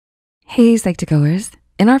Hey Psych2Goers.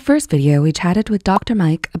 In our first video, we chatted with Dr.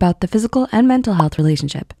 Mike about the physical and mental health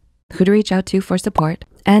relationship, who to reach out to for support,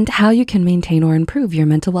 and how you can maintain or improve your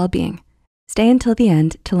mental well-being. Stay until the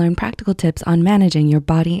end to learn practical tips on managing your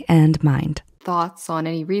body and mind. Thoughts on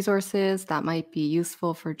any resources that might be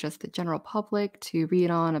useful for just the general public to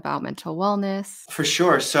read on about mental wellness? For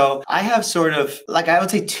sure. So I have I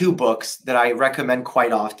would say two books that I recommend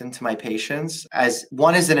quite often to my patients. As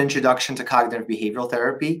one is an introduction to cognitive behavioral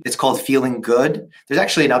therapy. It's called Feeling Good. There's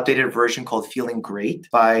actually an updated version called Feeling Great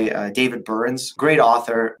by David Burns. Great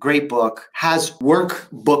author, great book, has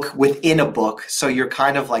workbook within a book. So you're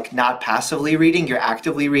kind of like not passively reading, you're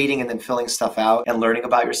actively reading and then filling stuff out and learning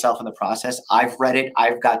about yourself in the process. I've read it.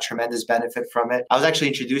 I've got tremendous benefit from it. I was actually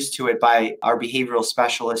introduced to it by our behavioral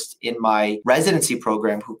specialist in my residency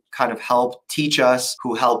program who kind of helped teach us,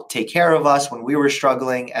 who helped take care of us when we were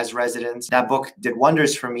struggling as residents. That book did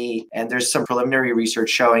wonders for me. And there's some preliminary research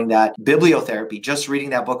showing that bibliotherapy, just reading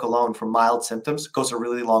that book alone for mild symptoms, goes a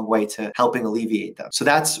really long way to helping alleviate them. So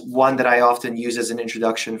that's one that I often use as an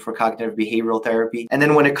introduction for cognitive behavioral therapy. And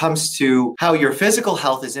then when it comes to how your physical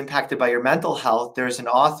health is impacted by your mental health, there's an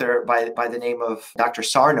author by the name of Dr.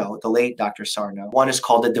 Sarno, the late Dr. Sarno. One is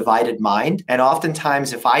called The Divided Mind. And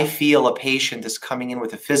oftentimes, if I feel a patient is coming in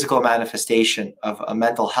with a physical manifestation of a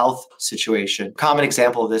mental health situation, common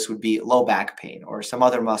example of this would be low back pain or some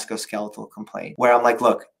other musculoskeletal complaint, where I'm like,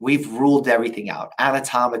 look, we've ruled everything out.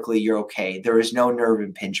 Anatomically, you're okay. There is no nerve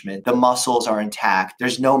impingement. The muscles are intact.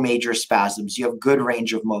 There's no major spasms. You have good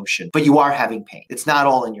range of motion, but you are having pain. It's not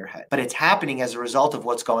all in your head, but it's happening as a result of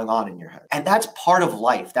what's going on in your head. And that's part of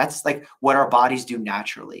life. That's like what our bodies do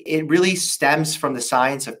naturally. It really stems from the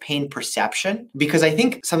science of pain perception, because I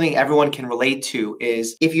think something everyone can relate to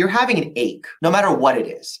is if you're having an ache, no matter what it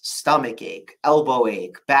is, stomach ache, elbow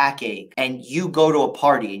ache, back ache, and you go to a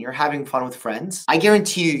party and you're having fun with friends, I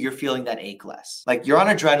guarantee you're feeling that ache less. Like you're on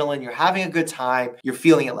adrenaline, you're having a good time, you're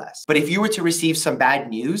feeling it less. But if you were to receive some bad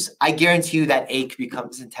news, I guarantee you that ache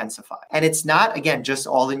becomes intensified. And it's not, again, just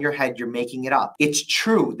all in your head, you're making it up. It's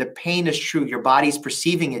true. The pain is true. Your body's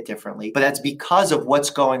perceiving it differently, but that's because of what's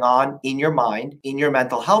going on in your mind, in your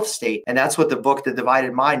mental health state. And that's what the book, The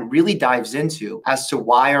Divided Mind, really dives into as to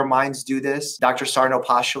why our minds do this. Dr. Sarno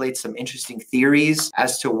postulates some interesting theories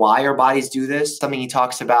as to why our bodies do this. Something he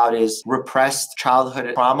talks about is repressed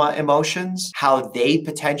childhood trauma emotions, how they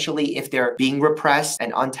potentially, if they're being repressed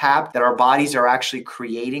and untapped, that our bodies are actually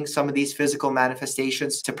creating some of these physical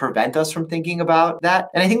manifestations to prevent us from thinking about that.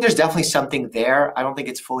 And I think there's definitely something there. I don't think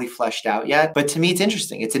it's fully fleshed out yet, but to me, it's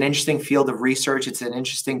interesting. It's an interesting field of research. It's an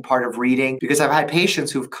interesting part of reading, because I've had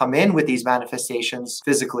patients who've come in with these manifestations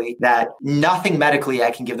physically that nothing medically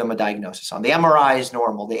I can give them a diagnosis on. The MRI is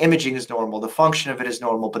normal, the imaging is normal, the function of it is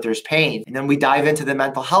normal, but there's pain. And then we dive into the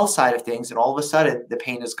mental health side of things, and all of a sudden the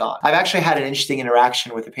pain is gone. I've actually had an interesting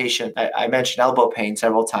interaction with a patient. I mentioned elbow pain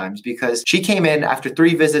several times because she came in after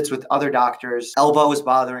 3 visits with other doctors. Elbow was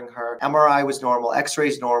bothering her, MRI was normal,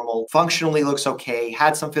 x-rays normal, functionally looks okay,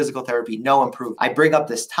 had some physical therapy, no improvement. I bring up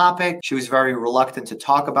this topic. She was very reluctant to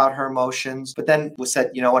talk about her emotions, but then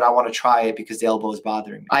said, you know what, I want to try it because the elbow is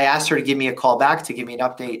bothering me. I asked her to give me a call back, to give me an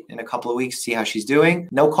update in a couple of weeks, see how she's doing.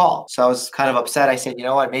 No call. So I was kind of upset. I said, you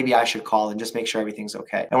know what, maybe I should call and just make sure everything's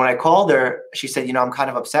okay. And when I called her, she said, you know, I'm kind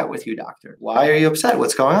of upset with you, doctor. Why are you upset?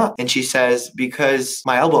 What's going on? And she says, because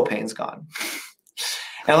my elbow pain's gone.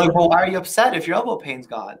 And I'm like, well, why are you upset if your elbow pain's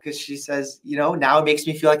gone? Because she says, you know, now it makes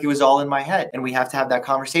me feel like it was all in my head. And we have to have that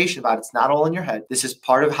conversation about it's not all in your head. This is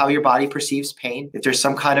part of how your body perceives pain. If there's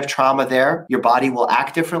some kind of trauma there, your body will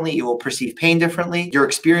act differently. It will perceive pain differently. Your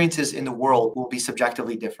experiences in the world will be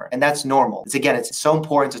subjectively different. And that's normal. It's so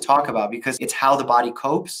important to talk about because it's how the body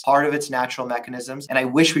copes, part of its natural mechanisms. And I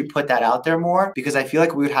wish we put that out there more, because I feel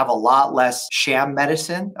like we would have a lot less sham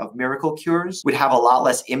medicine of miracle cures. We'd have a lot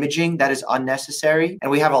less imaging that is unnecessary.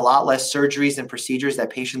 And we have a lot less surgeries and procedures that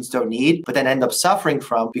patients don't need, but then end up suffering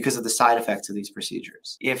from because of the side effects of these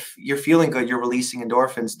procedures. If you're feeling good, you're releasing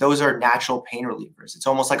endorphins. Those are natural pain relievers. It's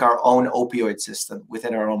almost like our own opioid system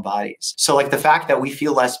within our own bodies. So like the fact that we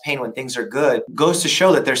feel less pain when things are good goes to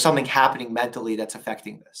show that there's something happening mentally that's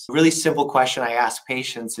affecting this. A really simple question I ask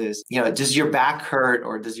patients is, you know, does your back hurt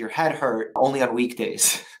or does your head hurt only on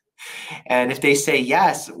weekdays? And if they say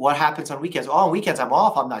yes, what happens on weekends? Oh, on weekends, I'm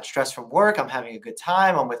off. I'm not stressed from work. I'm having a good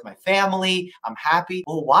time. I'm with my family. I'm happy.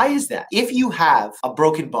 Well, why is that? If you have a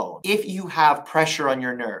broken bone, if you have pressure on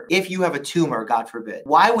your nerve, if you have a tumor, God forbid,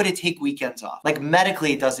 why would it take weekends off? Like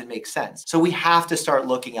medically, it doesn't make sense. So we have to start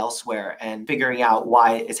looking elsewhere and figuring out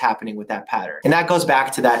why it's happening with that pattern. And that goes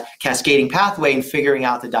back to that cascading pathway and figuring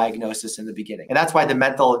out the diagnosis in the beginning. And that's why the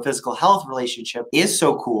mental and physical health relationship is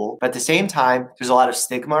so cool. But at the same time, there's a lot of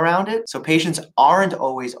stigma around around it. So patients aren't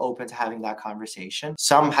always open to having that conversation.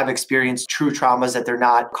 Some have experienced true traumas that they're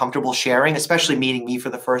not comfortable sharing, especially meeting me for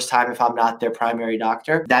the first time if I'm not their primary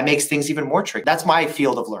doctor. That makes things even more tricky. That's my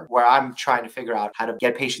field of learning, where I'm trying to figure out how to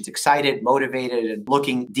get patients excited, motivated, and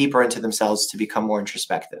looking deeper into themselves to become more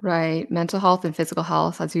introspective. Right. Mental health and physical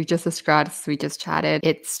health, as you just described, as we just chatted,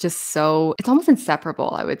 it's almost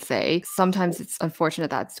inseparable, I would say. Sometimes it's unfortunate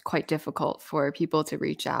that it's quite difficult for people to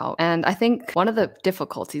reach out. And I think one of the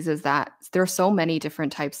difficulties is that there are so many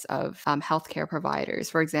different types of healthcare providers.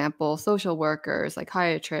 For example, social workers,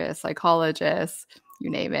 psychiatrists, psychologists, you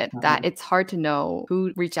name it, that it's hard to know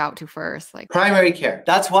who reach out to first. Primary care.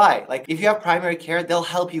 That's why, if you have primary care, they'll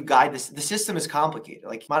help you guide this. The system is complicated.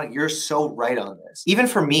 Monica, you're so right on this. Even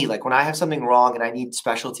for me, when I have something wrong and I need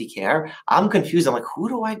specialty care, I'm confused. I'm like, who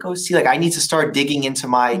do I go see? I need to start digging into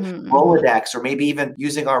my Rolodex, or maybe even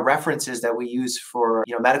using our references that we use for,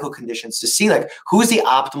 medical conditions to see who's the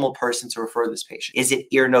optimal person to refer this patient. Is it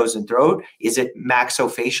ear, nose, and throat? Is it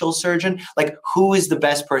maxillofacial surgeon? Who is the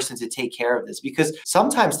best person to take care of this? Because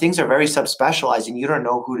sometimes things are very subspecialized and you don't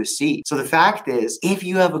know who to see. So the fact is, if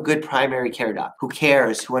you have a good primary care doc who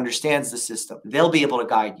cares, who understands the system, they'll be able to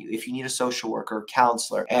guide you if you need a social worker or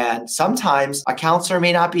counselor. And sometimes a counselor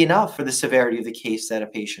may not be enough for the severity of the case that a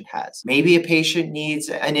patient has. Maybe a patient needs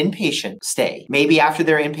an inpatient stay. Maybe after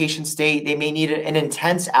their inpatient stay, they may need an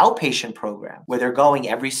intense outpatient program where they're going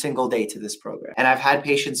every single day to this program. And I've had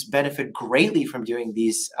patients benefit greatly from doing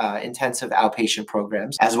these intensive outpatient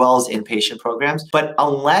programs as well as inpatient programs. But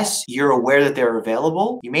unless you're aware that they're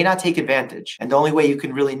available, you may not take advantage. And the only way you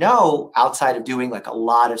can really know, outside of doing a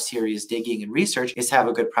lot of serious digging and research, is to have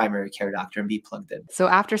a good primary care doctor and be plugged in. So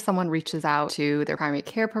after someone reaches out to their primary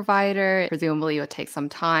care provider, presumably it would take some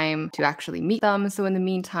time to actually meet them. So in the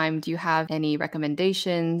meantime, do you have any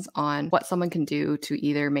recommendations on what someone can do to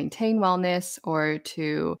either maintain wellness or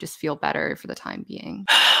to just feel better for the time being?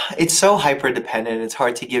 It's so hyper dependent. It's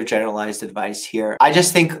hard to give generalized advice here. I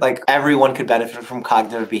just think everyone could benefit from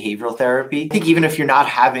cognitive behavioral therapy. I think even if you're not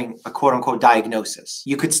having a quote unquote diagnosis,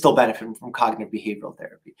 you could still benefit from cognitive behavioral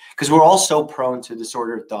therapy, because we're all so prone to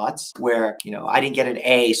disordered thoughts where, I didn't get an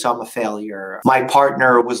A, so I'm a failure. My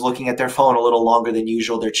partner was looking at their phone a little longer than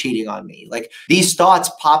usual. They're cheating on me. These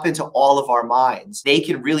thoughts pop into all of our minds. They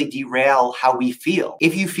can really derail how we feel.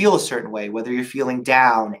 If you feel a certain way, whether you're feeling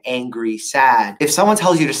down, angry, sad, if someone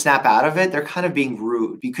tells you to snap out of it, they're kind of being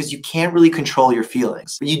rude, because you can't really control your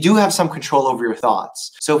feelings, but you do have some control over your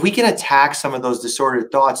thoughts. So if we can attack some of those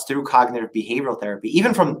disordered thoughts through cognitive behavioral therapy,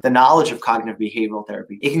 even from the knowledge of cognitive behavioral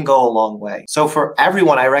therapy, it can go a long way. So for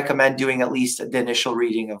everyone, I recommend doing at least the initial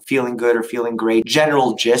reading of Feeling Good or Feeling Great,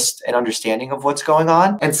 general gist and understanding of what's going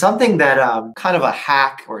on. And something that kind of a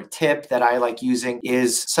hack or a tip that I like using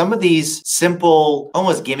is some of these simple,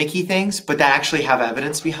 almost gimmicky things, but that actually have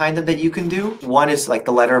evidence behind them that you can do. One is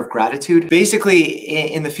the letter of gratitude. Basically,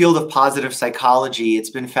 in the field of positive psychology, it's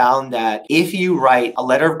been found that if you write a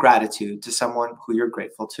letter of gratitude to someone who you're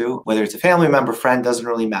grateful to, whether it's a family member, friend, doesn't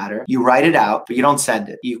really matter, you write it out, but you don't send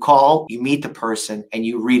it. You call, you meet the person, and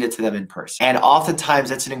you read it to them in person. And oftentimes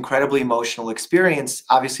that's an incredibly emotional experience,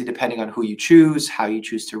 obviously depending on who you choose, how you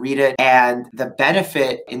choose to read it. And the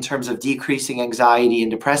benefit in terms of decreasing anxiety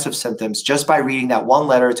and depressive symptoms, just by reading that one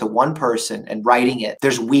letter to one person and writing it,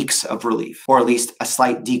 there's weeks of relief, or at least a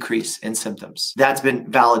slight decrease in symptoms. That's been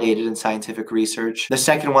validated in scientific research. The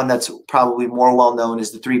second one that's probably more well known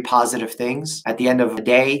is the 3 positive things. At the end of a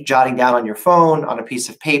day, jotting down on your phone, on a piece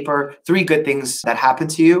of paper, 3 good things that happen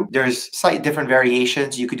to you. There's slightly different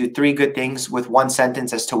variations. You could do 3 good things with one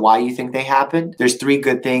sentence as to why you think they happened. There's 3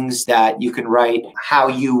 good things that you can write how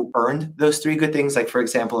you earned those 3 good things. For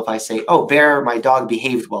example, if I say, oh, Bear, my dog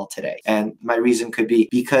behaved well today. And my reason could be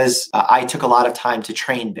because I took a lot of time to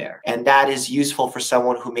train Bear. And that is useful for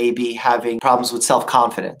someone who may be having problems with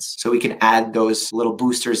self-confidence. So we can add those little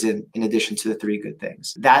boosters in addition to the 3 good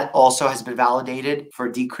things. That also has been validated for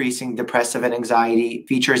decreasing depressive and anxiety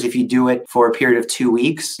features. If you do it for a period of 2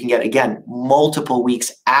 weeks, you can get, again, multiple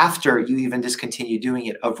weeks after you even discontinue doing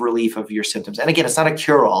it of relief of your symptoms. And again, it's not a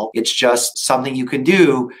cure-all. It's just something you can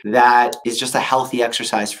do that is just a healthy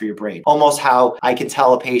exercise for your brain. Almost how I can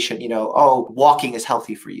tell a patient, oh, walking is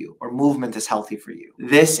healthy for you, or movement is healthy for you.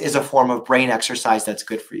 This is a form of brain exercise that's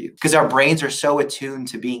good for you, because our brains are so attuned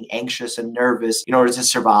to being anxious and nervous in order to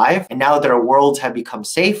survive. And now that our worlds have become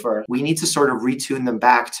safer, we need to sort of retune them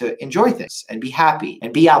back to enjoy things and be happy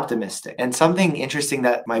and be optimistic. And something interesting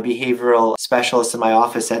that my behavioral specialist in my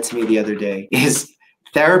office said to me the other day is,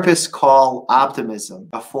 Therapists call optimism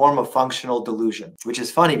a form of functional delusion, which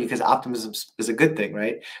is funny because optimism is a good thing,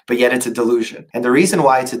 right? But yet it's a delusion. And the reason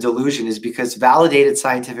why it's a delusion is because validated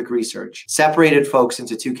scientific research separated folks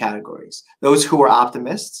into two categories: those who were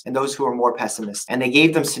optimists and those who were more pessimists. And they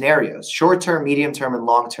gave them scenarios, short-term, medium-term, and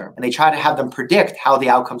long-term. And they tried to have them predict how the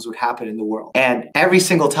outcomes would happen in the world. And every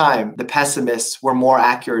single time, the pessimists were more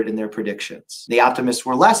accurate in their predictions. The optimists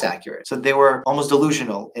were less accurate. So they were almost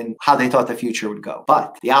delusional in how they thought the future would go.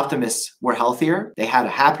 But the optimists were healthier. They had a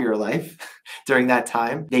happier life during that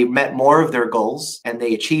time. They met more of their goals and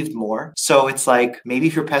they achieved more. So it's like, maybe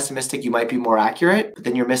if you're pessimistic, you might be more accurate, but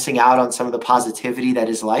then you're missing out on some of the positivity that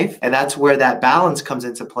is life. And that's where that balance comes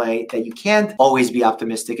into play, that you can't always be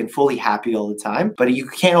optimistic and fully happy all the time, but you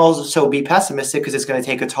can't also be pessimistic because it's going to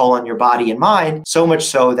take a toll on your body and mind, so much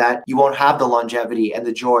so that you won't have the longevity and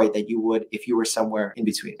the joy that you would if you were somewhere in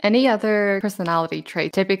between. Any other personality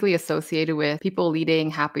trait typically associated with people leading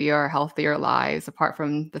happier, healthier lives, apart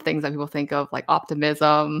from the things that people think of like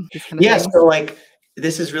optimism, these kind of things? So like,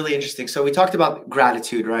 this is really interesting. So we talked about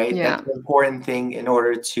gratitude, right? Yeah. That's an important thing in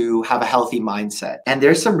order to have a healthy mindset. And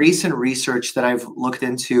there's some recent research that I've looked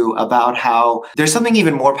into about how there's something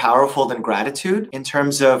even more powerful than gratitude in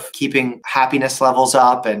terms of keeping happiness levels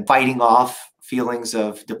up and fighting off feelings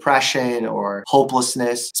of depression or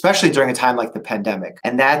hopelessness, especially during a time like the pandemic.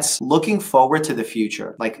 And that's looking forward to the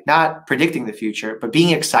future, like not predicting the future, but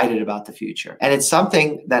being excited about the future. And it's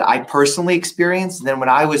something that I personally experienced. And then when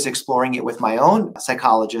I was exploring it with my own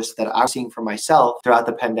psychologist that I was seeing for myself throughout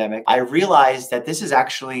the pandemic, I realized that this is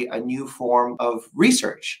actually a new form of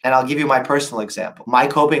research. And I'll give you my personal example. My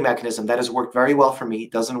coping mechanism that has worked very well for me,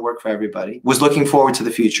 doesn't work for everybody, was looking forward to the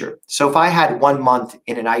future. So if I had 1 month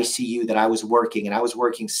in an ICU that I was working, and I was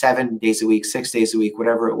working 7 days a week, 6 days a week,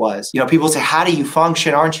 whatever it was. You know, people say, how do you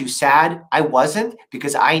function? Aren't you sad? I wasn't,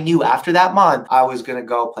 because I knew after that month, I was going to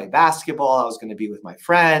go play basketball. I was going to be with my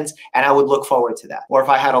friends, and I would look forward to that. Or if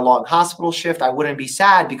I had a long hospital shift, I wouldn't be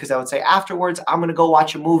sad because I would say afterwards, I'm going to go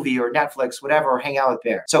watch a movie or Netflix, whatever, or hang out with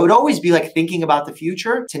Bear. So it would always be like thinking about the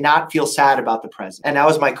future to not feel sad about the present. And that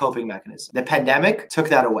was my coping mechanism. The pandemic took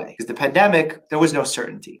that away, because the pandemic, there was no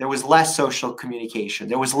certainty. There was less social communication.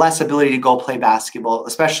 There was less ability to go play basketball,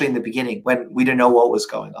 especially in the beginning when we didn't know what was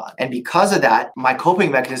going on. And because of that, my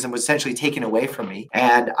coping mechanism was essentially taken away from me,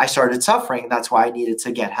 and I started suffering. That's why I needed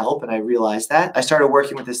to get help. And I realized that. I started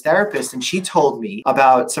working with this therapist, and she told me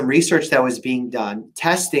about some research that was being done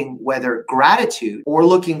testing whether gratitude or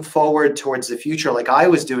looking forward towards the future, like I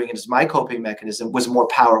was doing it as my coping mechanism, was more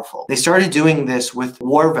powerful. They started doing this with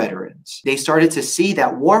war veterans. They started to see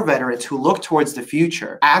that war veterans who looked towards the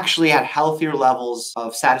future actually had healthier levels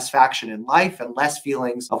of satisfaction in life and less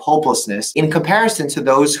feelings of hopelessness in comparison to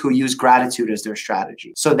those who use gratitude as their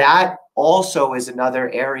strategy. So that also is another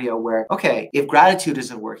area where, okay, if gratitude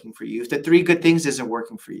isn't working for you, if the 3 good things isn't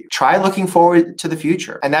working for you, try looking forward to the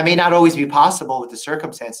future. And that may not always be possible with the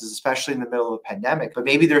circumstances, especially in the middle of a pandemic, but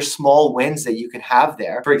maybe there's small wins that you can have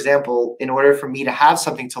there. For example, in order for me to have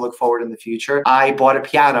something to look forward in the future, I bought a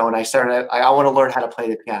piano and I want to learn how to play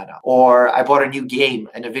the piano. Or I bought a new game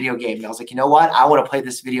and a video game. And I was like, you know what? I want to play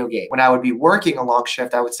this video game. When I would be working a long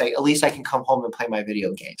shift, I would say, at least I can come home and play my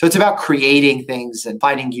video game. So it's about creating things and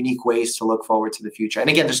finding unique ways to look forward to the future. And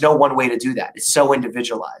again, there's no one way to do that. It's so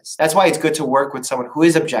individualized. That's why it's good to work with someone who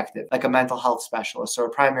is objective, like a mental health specialist or a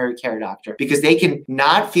primary care doctor, because they can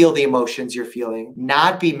not feel the emotions you're feeling,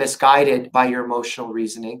 not be misguided by your emotional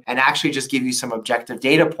reasoning, and actually just give you some objective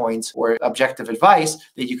data points or objective advice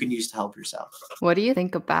that you can use to help yourself. What do you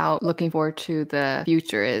think about looking forward to the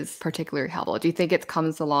future is particularly helpful? Do you think it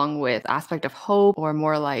comes along with aspect of hope, or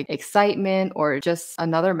more like excitement, or just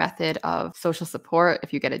another method of social support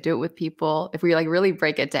if you get to do it with people? If we like really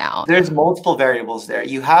break it down, there's multiple variables there.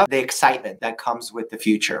 You have the excitement that comes with the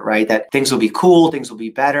future, right? That things will be cool, things will be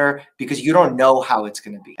better, because you don't know how it's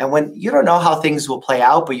going to be. And when you don't know how things will play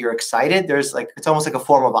out, but you're excited, there's like, it's almost like a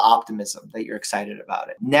form of optimism that you're excited about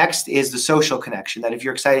it. Next is the social connection, that if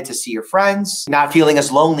you're excited to see your friends, not feeling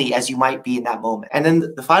as lonely as you might be in that moment. And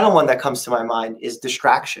then the final one that comes to my mind is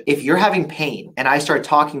distraction. If you're having pain and I start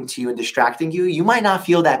talking to you and distracting you, you might not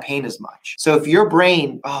feel that pain as much. So if your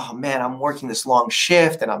brain, oh man, I'm working this long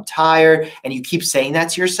shift and I'm tired, and you keep saying that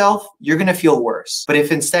to yourself, you're going to feel worse. But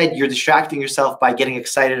if instead you're distracting yourself by getting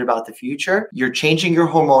excited about the future, you're changing your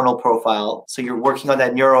hormonal profile. So you're working on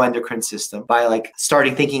that neuroendocrine system by like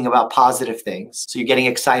starting thinking about positive things. So you're getting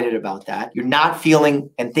excited about that. You're not feeling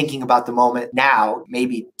and thinking about the moment now,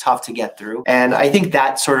 maybe tough to get through. And I think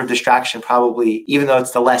that sort of distraction probably, even though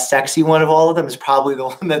it's the less sexy one of all of them, is probably the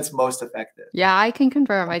one that's most effective. Yeah, I can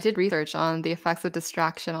confirm. I did research on the effects of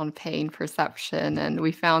distraction on on pain perception, and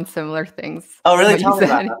we found similar things. Oh, really? What you Tell me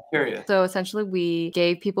about said. that. I'm curious. So essentially, we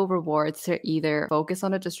gave people rewards to either focus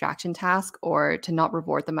on a distraction task or to not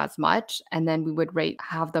reward them as much. And then we would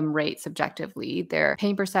have them rate subjectively their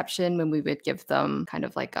pain perception when we would give them kind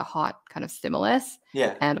of like a hot kind of stimulus.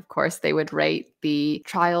 Yeah. And of course, they would rate the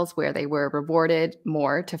trials where they were rewarded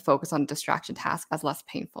more to focus on a distraction task as less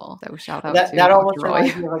painful. So shout out to That almost Dr. Roy.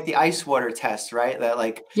 reminds me of like the ice water test, right? That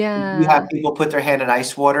like you Yeah. have people put their hand in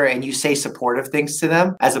ice water and you say supportive things to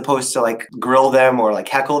them as opposed to like grill them or like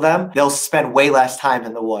heckle them. They'll spend way less time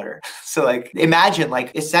in the water. So like imagine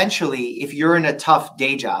like essentially if you're in a tough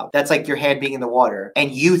day job, that's like your hand being in the water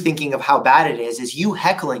and you thinking of how bad it is you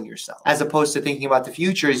heckling yourself as opposed to thinking about the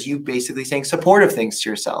future is you basically saying supportive things to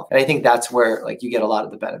yourself. And I think that's where like you get a lot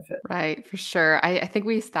of the benefit. Right, for sure. I think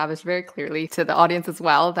we established very clearly to the audience as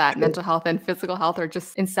well that mental health and physical health are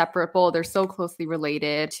just inseparable. They're so closely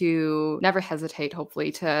related. To never hesitate,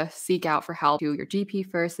 hopefully, to seek out for help to your GP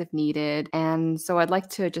first if needed. And so I'd like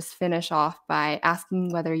to just finish off by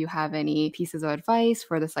asking whether you have any pieces of advice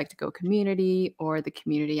for the Psych2Go community or the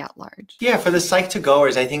community at large. Yeah, for the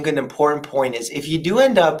Psych2Goers, I think an important point is if you do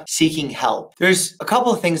end up seeking help, there's a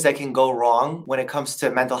couple of things that can go wrong when it comes to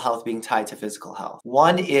mental health being tied to physical health.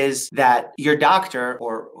 One is that your doctor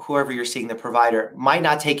or whoever you're seeing, the provider, might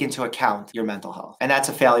not take into account your mental health. And that's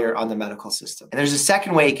a failure on the medical system. And there's a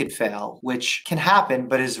second way it could fail, which can happen,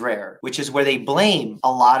 but is rare, which is where they blame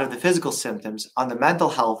a lot of the physical symptoms on the mental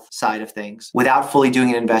health side of things without fully doing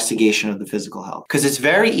an investigation of the physical health. Because it's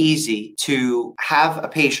very easy to have a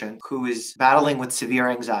patient who is battling with severe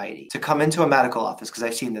anxiety to come into a medical office, because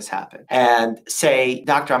I've seen this happen, and say,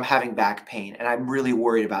 doctor, I'm having back pain and I'm really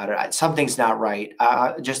worried about it. Something's not right.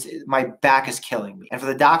 Just my back is killing me. And for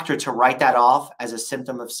the doctor to write that off as a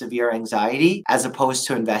symptom of severe anxiety, as opposed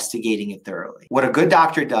to investigating it thoroughly. What a good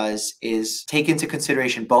doctor does is take into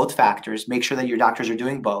consideration both factors, make sure that your doctors are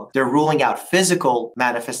doing both. They're ruling out physical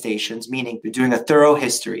manifestations, meaning they're doing a thorough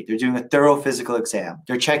history. They're doing a thorough physical exam.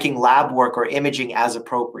 They're checking lab work or imaging as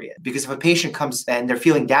appropriate. Because if a patient comes and they're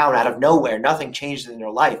feeling down out of nowhere, nothing changed in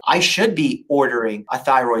their life, I should be ordering a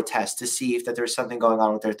thyroid test to see if that there's something going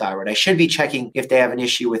on with their thyroid. I should be checking if they have an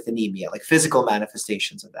issue with anemia, like physical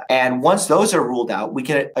manifestations of that. And once those are ruled out, we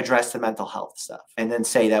can address the mental health stuff and then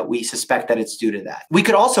say that we suspect that it's due to that. We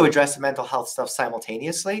could also address the mental health stuff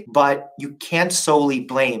simultaneously, but you can't solely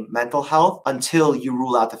blame mental health until you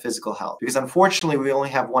rule out the physical health. Because unfortunately, we only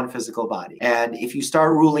have one physical body. And if you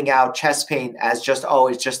start ruling out chest pain as just, oh,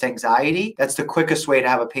 it's just anxiety, that's the quickest way to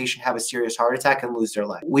have a patient have a serious heart attack and lose their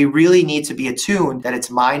life. We really need to be attuned that it's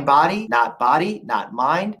mind-body, not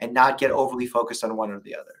mind, and not get overly focused on one or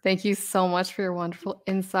the other. Thank you so much for your wonderful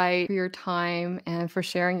insight, for your time, and for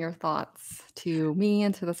sharing your thoughts to me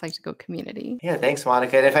and to the Psych2Go community. Yeah, thanks,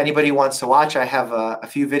 Monica. And if anybody wants to watch, I have a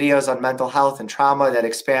few videos on mental health and trauma that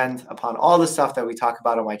expand upon all the stuff that we talk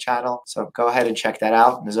about on my channel. So go ahead and check that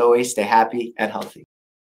out. And as always, stay happy and healthy.